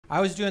I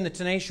was doing the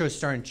Tonight Show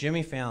starring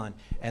Jimmy Fallon,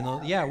 and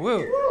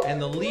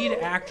and the lead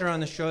actor on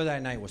the show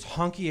that night was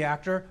hunky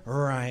actor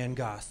Ryan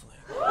Gosling.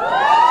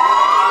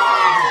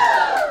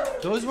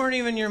 Those weren't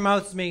even your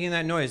mouths making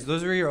that noise.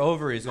 Those were your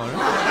ovaries going.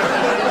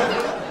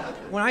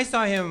 When I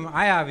saw him,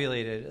 I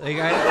ovulated. Like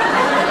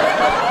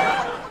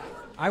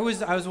I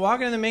was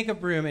walking in the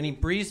makeup room, and he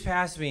breezed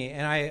past me,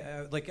 and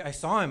I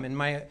saw him, and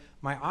my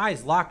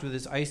eyes locked with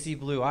his icy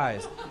blue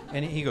eyes,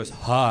 and he goes,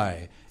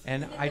 "Hi,"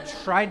 and I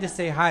tried to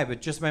say hi,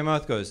 but just my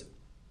mouth goes.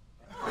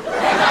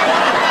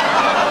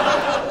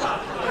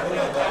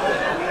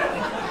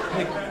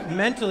 Like,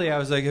 mentally, I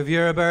was like, "If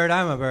you're a bird,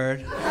 I'm a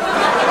bird."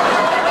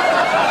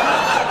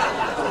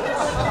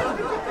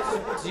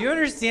 Do you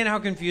understand how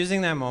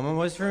confusing that moment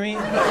was for me?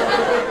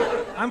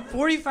 I'm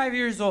 45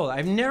 years old.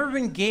 I've never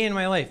been gay in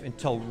my life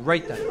until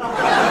right then.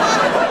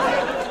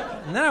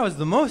 And then I was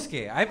the most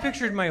gay. I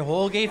pictured my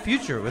whole gay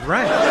future with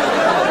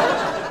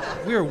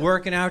Ryan. We were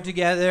working out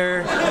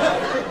together,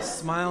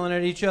 smiling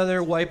at each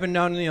other, wiping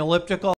down the elliptical.